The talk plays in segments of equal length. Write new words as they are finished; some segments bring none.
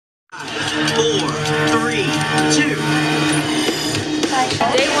5, 4, 3, 2.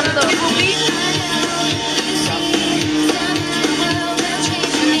 Day one of the full week.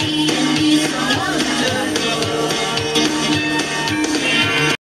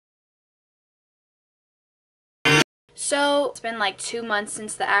 So it's been like 2 months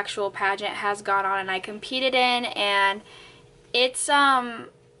since the actual pageant has gone on and I competed in, and it's I'm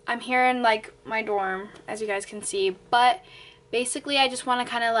here in like my dorm, as you guys can see, but basically I just want to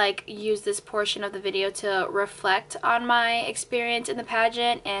kind of like use this portion of the video to reflect on my experience in the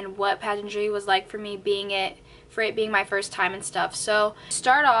pageant and what pageantry was like for me, for it being my first time and stuff. So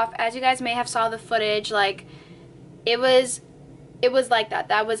start off, as you guys may have saw the footage, like it was like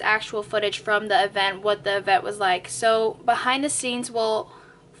that was actual footage from the event, what the event was like. So behind the scenes,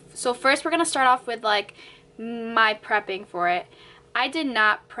 so first we're gonna start off with like my prepping for it. I did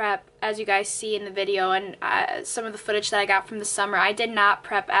not prep, as you guys see in the video and some of the footage that I got from the summer. I did not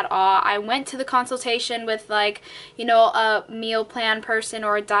prep at all. I went to the consultation with, like, you know, a meal plan person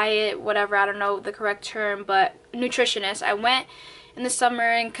or a diet, whatever, I don't know the correct term, but nutritionist. I went in the summer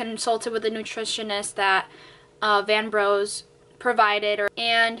and consulted with a nutritionist that Van Bros provided,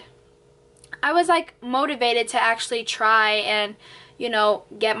 and I was like motivated to actually try and, you know,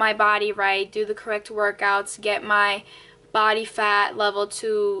 get my body right, do the correct workouts, get my body fat level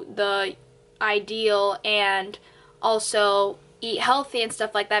to the ideal, and also eat healthy and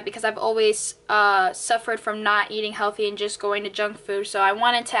stuff like that, because I've always suffered from not eating healthy and just going to junk food. So I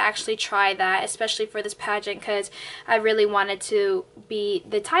wanted to actually try that, especially for this pageant, because I really wanted to be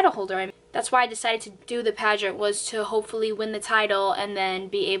the title holder. That's why I decided to do the pageant, was to hopefully win the title and then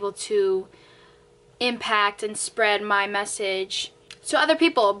be able to impact and spread my message to other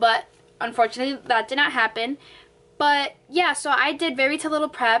people. But unfortunately that did not happen. But yeah, so I did very little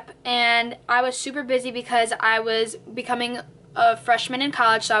prep, and I was super busy because I was becoming a freshman in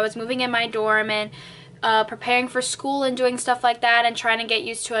college, so I was moving in my dorm and preparing for school and doing stuff like that, and trying to get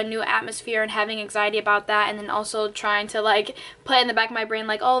used to a new atmosphere and having anxiety about that, and then also trying to like put in the back of my brain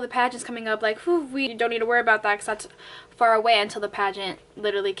like, oh, the pageant's coming up, like, whew, we don't need to worry about that because that's far away, until the pageant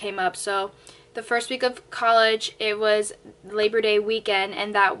literally came up. So the first week of college, it was Labor Day weekend,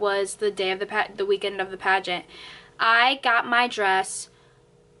 and that was the day of the weekend of the pageant. I got my dress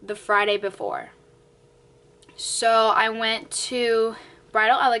the Friday before. So I went to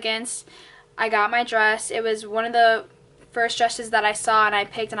Bridal Elegance. I got my dress. It was one of the first dresses that I saw and I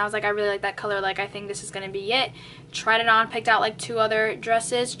picked, and I was like, I really like that color. Like, I think this is going to be it. Tried it on, picked out like 2 other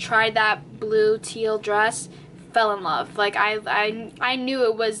dresses. Tried that blue teal dress. Fell in love. Like, I knew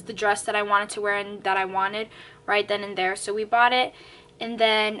it was the dress that I wanted to wear and that I wanted right then and there. So we bought it, and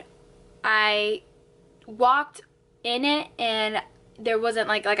then I walked in it, and there wasn't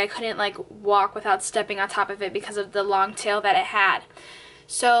like I couldn't like walk without stepping on top of it because of the long tail that it had.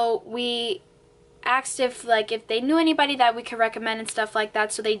 So we asked if they knew anybody that we could recommend and stuff like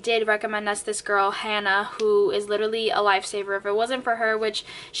that. So they did recommend us this girl, Hannah, who is literally a lifesaver. If it wasn't for her, which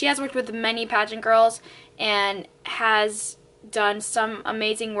she has worked with many pageant girls and has done some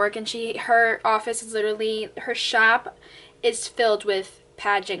amazing work, and her office is literally, her shop is filled with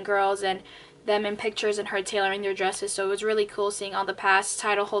pageant girls and them in pictures and her tailoring their dresses. So it was really cool seeing all the past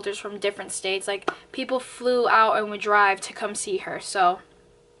title holders from different states. Like, people flew out and would drive to come see her. So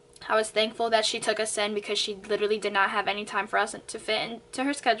I was thankful that she took us in, because she literally did not have any time for us to fit into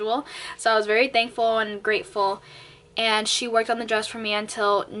her schedule. So I was very thankful and grateful, and she worked on the dress for me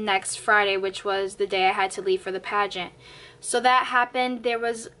until next Friday, which was the day I had to leave for the pageant. So that happened. There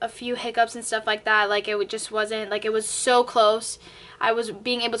was a few hiccups and stuff like that. Like, it just wasn't, like, it was so close. I was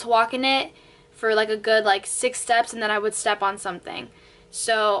being able to walk in it for like a good 6 steps, and then I would step on something,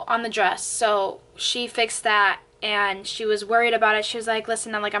 so on the dress. So she fixed that, and she was worried about it. She was like,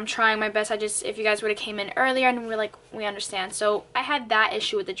 listen, I'm trying my best. if you guys would have came in earlier. And we're like, we understand. So I had that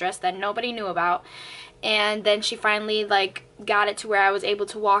issue with the dress that nobody knew about, and then she finally got it to where I was able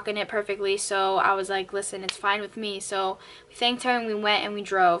to walk in it perfectly. So I was like, listen, it's fine with me. So we thanked her and we went and we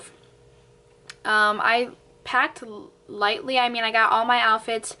drove. I packed lightly. I mean, I got all my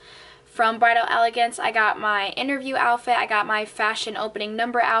outfits from Bridal Elegance. I got my interview outfit, I got my fashion opening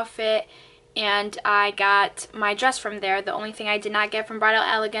number outfit, and I got my dress from there. The only thing I did not get from Bridal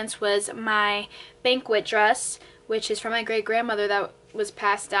Elegance was my banquet dress, which is from my great-grandmother that was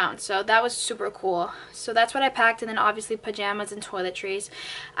passed down. So that was super cool. So that's what I packed, and then obviously pajamas and toiletries.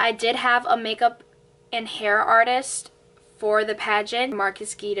 I did have a makeup and hair artist for the pageant,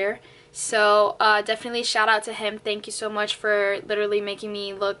 Marcus Geeter. So definitely shout out to him. Thank you so much for literally making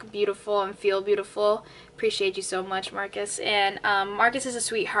me look beautiful and feel beautiful. Appreciate you so much, Marcus. And Marcus is a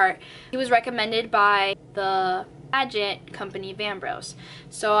sweetheart. He was recommended by the pageant company, Vambros.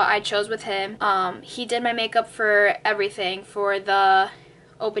 So I chose with him. He did my makeup for everything, for the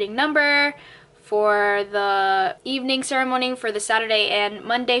opening number, for the evening ceremony, for the Saturday and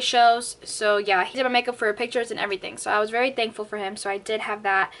Monday shows. So yeah, he did my makeup for pictures and everything. So I was very thankful for him. So I did have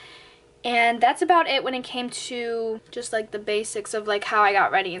that. And that's about it when it came to just like the basics of like how I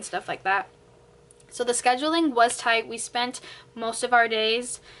got ready and stuff like that. So the scheduling was tight. We spent most of our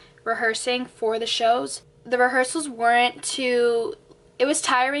days rehearsing for the shows. The rehearsals weren't too, it was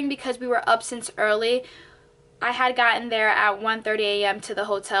tiring because we were up since early. I had gotten there at 1:30 a.m. to the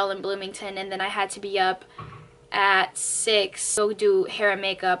hotel in Bloomington, and then I had to be up at 6 to do hair and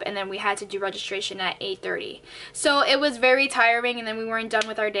makeup, and then we had to do registration at 8:30. So it was very tiring, and then we weren't done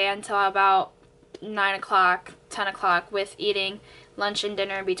with our day until about 9 o'clock, 10 o'clock with eating lunch and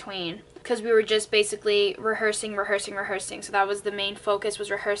dinner in between, because we were just basically rehearsing. So that was the main focus,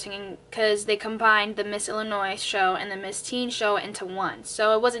 was rehearsing, because they combined the Miss Illinois show and the Miss Teen show into one.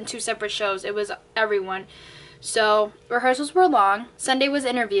 So it wasn't two separate shows, it was everyone. So rehearsals were long. Sunday was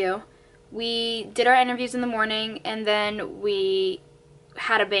interview. We did our interviews in the morning, and then we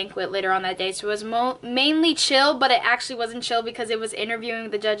had a banquet later on that day. So it was mainly chill, but it actually wasn't chill because it was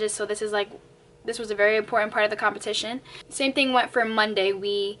interviewing the judges. So this was a very important part of the competition. Same thing went for Monday.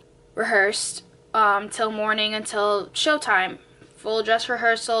 We rehearsed till morning, until showtime. Full dress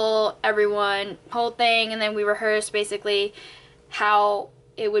rehearsal, everyone, whole thing, and then we rehearsed basically how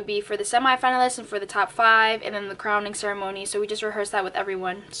it would be for the semifinalists and for the top 5, and then the crowning ceremony. So we just rehearsed that with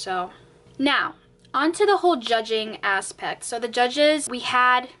everyone. So now on to the whole judging aspect. So the judges, we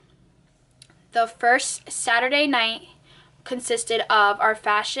had the first Saturday night consisted of our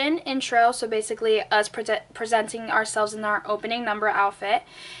fashion intro, so basically us presenting ourselves in our opening number outfit,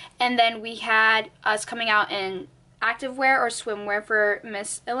 and then we had us coming out in activewear or swimwear for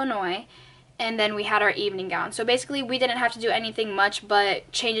Miss Illinois, and then we had our evening gown. So basically we didn't have to do anything much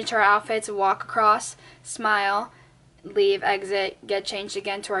but change into our outfits, walk across, smile, leave, exit, get changed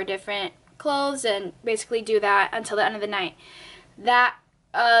again to our different clothes, and basically do that until the end of the night. That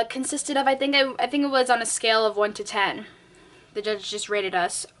consisted of, I think it was on a scale of 1 to 10. The judges just rated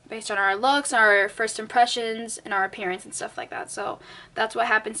us based on our looks, our first impressions, and our appearance and stuff like that. So that's what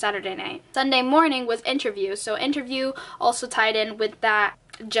happened Saturday night. Sunday morning was interview. So interview also tied in with that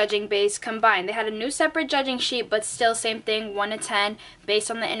judging base combined. They had a new separate judging sheet, but still same thing, 1 to 10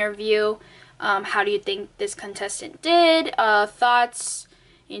 based on the interview. How do you think this contestant did? Thoughts.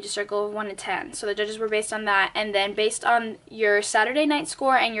 You just circle 1 to 10. So the judges were based on that, and then based on your Saturday night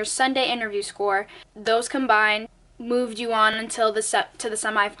score and your Sunday interview score, those combined moved you on until to the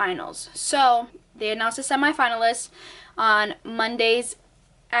semifinals. So they announced the semifinalists on Monday's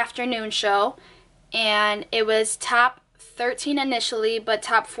afternoon show, and it was top 13 initially, but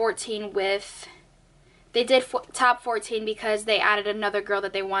top 14 with, they did top 14 because they added another girl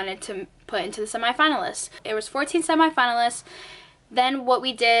that they wanted to put into the semifinalists. It was 14 semifinalists. Then what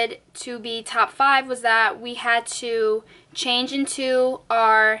we did to be top 5 was that we had to change into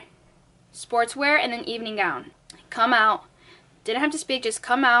our sportswear and an evening gown. Come out, didn't have to speak, just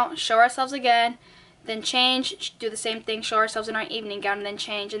come out, show ourselves again, then change, do the same thing, show ourselves in our evening gown, and then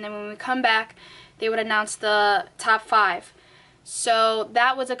change. And then when we come back, they would announce the top 5. So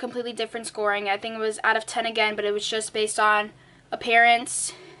that was a completely different scoring. I think it was out of 10 again, but it was just based on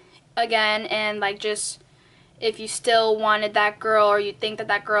appearance again, and like just if you still wanted that girl, or you think that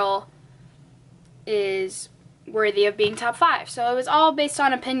that girl is worthy of being top 5. So it was all based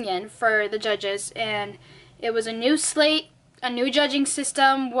on opinion for the judges, and it was a new slate, a new judging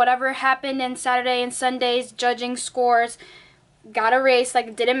system. Whatever happened in Saturday and Sunday's judging scores got erased, like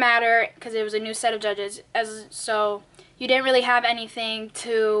it didn't matter, because it was a new set of judges. So you didn't really have anything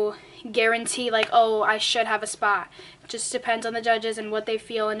to guarantee, like, oh, I should have a spot. It just depends on the judges and what they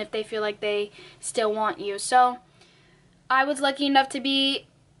feel, and if they feel like they still want you. So I was lucky enough to be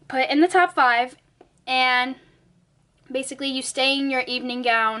put in the top 5, and basically you stay in your evening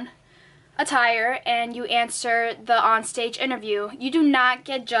gown attire and you answer the onstage interview. You do not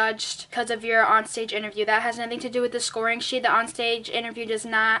get judged because of your onstage interview. That has nothing to do with the scoring sheet. The onstage interview does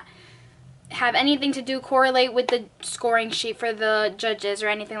not have anything to correlate with the scoring sheet for the judges or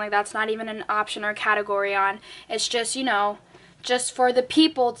anything like that. It's not even an option or category on. It's just, you know, just for the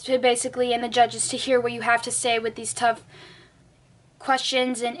people to basically, and the judges, to hear what you have to say with these tough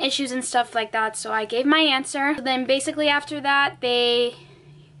questions and issues and stuff like that. So I gave my answer. Then basically after that, they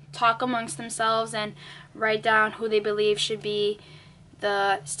talk amongst themselves and write down who they believe should be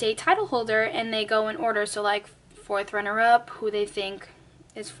the state title holder, and they go in order. So like 4th runner-up, who they think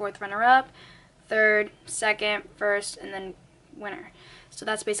is 4th runner-up, 3rd, 2nd, 1st, and then winner. So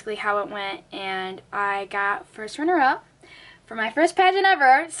that's basically how it went, and I got first runner-up for my first pageant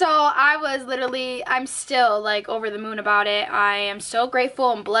ever. So I'm still like over the moon about it. I am so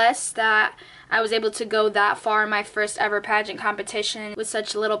grateful and blessed that I was able to go that far in my first ever pageant competition with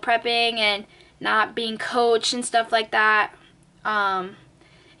such little prepping and not being coached and stuff like that.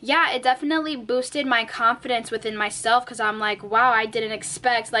 Yeah, it definitely boosted my confidence within myself, because I'm like, wow, I didn't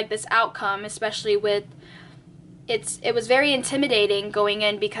expect like this outcome, especially with it was very intimidating going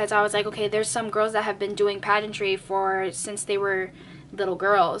in, because I was like, okay, there's some girls that have been doing pageantry since they were little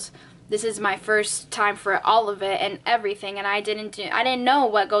girls. This is my first time for all of it and everything, and I didn't know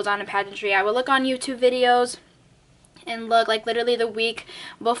what goes on in pageantry. I would look on YouTube videos and look, like literally the week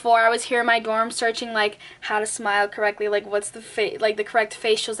before I was here in my dorm searching like how to smile correctly, like what's the the correct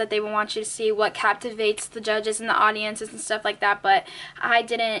facials that they would want you to see, what captivates the judges and the audiences and stuff like that. But I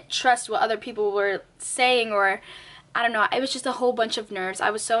didn't trust what other people were saying, or I don't know, it was just a whole bunch of nerves.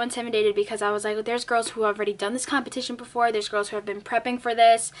 I was so intimidated because I was like, there's girls who have already done this competition before, there's girls who have been prepping for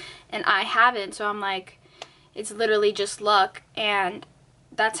this, and I haven't. So I'm like, it's literally just luck. And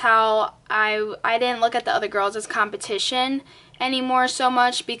that's how I didn't look at the other girls as competition anymore so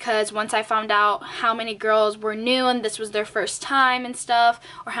much, because once I found out how many girls were new and this was their first time and stuff,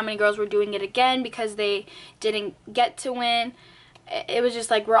 or how many girls were doing it again because they didn't get to win, it was just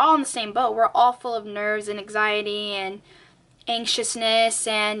like, we're all in the same boat. We're all full of nerves and anxiety and anxiousness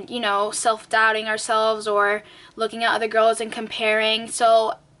and, you know, self-doubting ourselves or looking at other girls and comparing.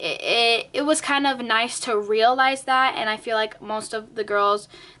 So it was kind of nice to realize that, and I feel like most of the girls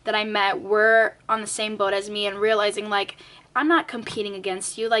that I met were on the same boat as me and realizing like, I'm not competing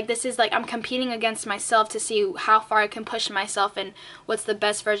against you. Like, this is like, I'm competing against myself to see how far I can push myself and what's the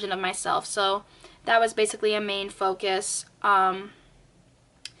best version of myself. So that was basically a main focus. And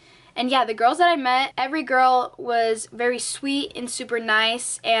yeah, the girls that I met, every girl was very sweet and super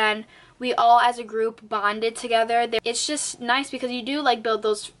nice, and we all as a group bonded together. It's just nice because you do like build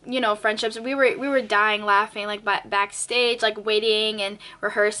those, you know, friendships. We were dying laughing like backstage, like waiting and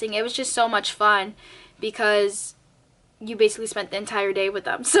rehearsing. It was just so much fun because you basically spent the entire day with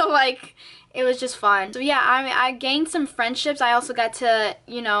them. So like, it was just fun. So yeah, I gained some friendships. I also got to,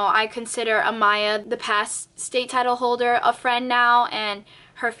 you know, I consider Amaya, the past state title holder, a friend now, and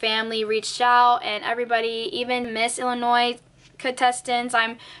her family reached out, and everybody, even Miss Illinois contestants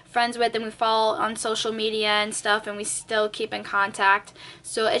I'm friends with, and we follow on social media and stuff, and we still keep in contact.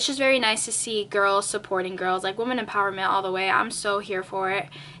 So it's just very nice to see girls supporting girls, like women empowerment all the way. I'm so here for it,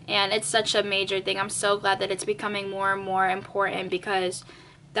 and it's such a major thing. I'm so glad that it's becoming more and more important, because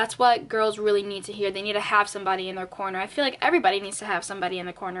that's what girls really need to hear. They need to have somebody in their corner. I feel like everybody needs to have somebody in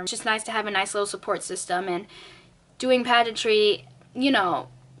the corner. It's just nice to have a nice little support system. And doing pageantry, you know,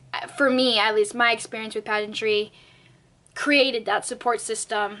 for me at least, my experience with pageantry created that support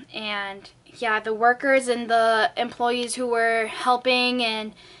system. And yeah, the workers and the employees who were helping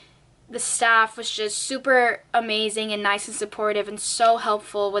and the staff was just super amazing and nice and supportive and so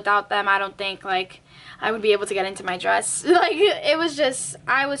helpful. Without them, I don't think like I would be able to get into my dress. Like, it was just,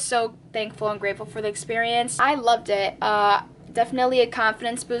 I was so thankful and grateful for the experience. I loved it. Definitely a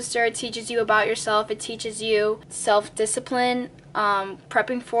confidence booster. It teaches you about yourself. It teaches you self-discipline,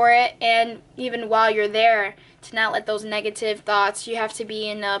 prepping for it, and even while you're there, to not let those negative thoughts. You have to be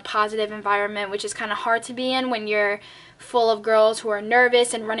in a positive environment, which is kind of hard to be in when you're full of girls who are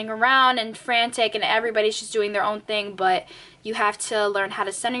nervous and running around and frantic and everybody's just doing their own thing. But you have to learn how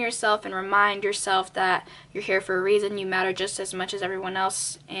to center yourself and remind yourself that you're here for a reason. You matter just as much as everyone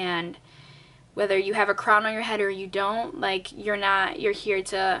else, and whether you have a crown on your head or you don't, like, you're here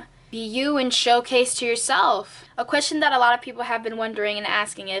to be you and showcase to yourself. A question that a lot of people have been wondering and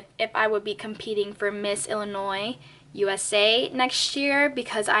asking if I would be competing for Miss Illinois USA next year,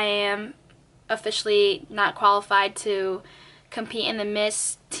 because I am officially not qualified to compete in the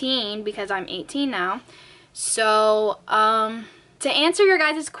Miss Teen because I'm 18 now. So to answer your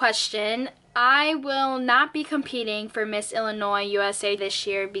guys' question, I will not be competing for Miss Illinois USA this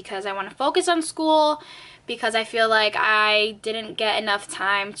year because I want to focus on school, because I feel like I didn't get enough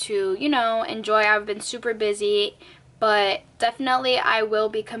time to, you know, enjoy. I've been super busy, but definitely I will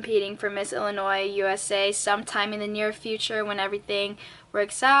be competing for Miss Illinois USA sometime in the near future when everything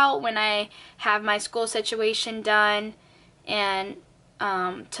works out, when I have my school situation done and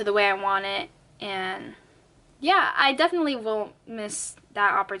to the way I want it. And yeah, I definitely won't miss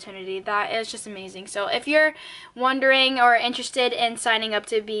that opportunity. That is just amazing. So if you're wondering or interested in signing up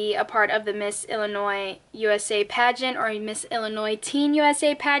to be a part of the Miss Illinois USA pageant or Miss Illinois Teen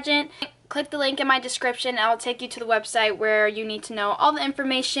USA pageant, click the link in my description. I'll take you to the website where you need to know all the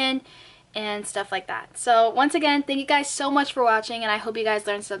information and stuff like that. So once again, thank you guys so much for watching, and I hope you guys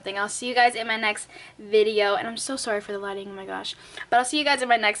learned something. I'll see you guys in my next video, and I'm so sorry for the lighting, oh my gosh. But I'll see you guys in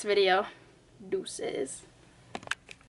my next video. Deuces.